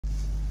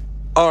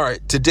All right,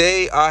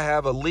 today I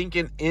have a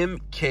Lincoln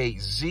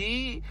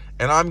MKZ,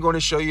 and I'm going to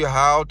show you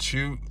how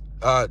to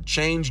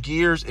change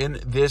gears in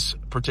this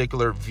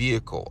particular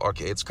vehicle.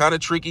 Okay, it's kind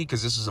of tricky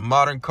because this is a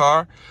modern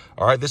car.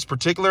 All right, this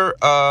particular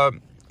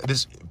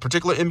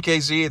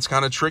MKZ, it's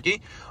kind of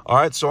tricky. All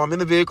right, so I'm in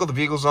the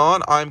vehicle's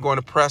on. I'm going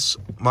to press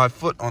my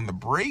foot on the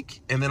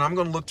brake, and then I'm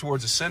going to look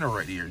towards the center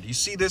right here. Do you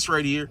see this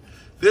right here?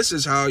 This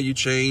is how you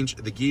change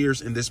the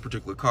gears in this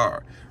particular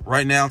car.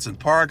 Right now it's in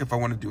park. If I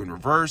want to do it in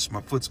reverse, my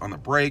foot's on the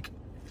brake.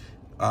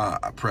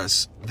 I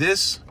press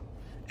this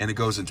and it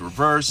goes into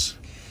reverse.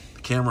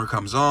 The camera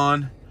comes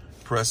on,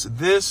 press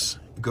this,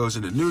 it goes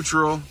into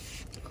neutral.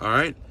 All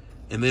right.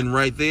 And then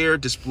right there,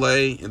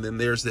 display, and then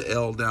there's the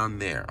L down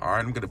there. All right,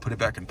 I'm going to put it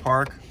back in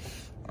park.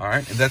 All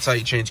right, and that's how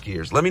you change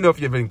gears. Let me know if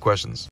you have any questions.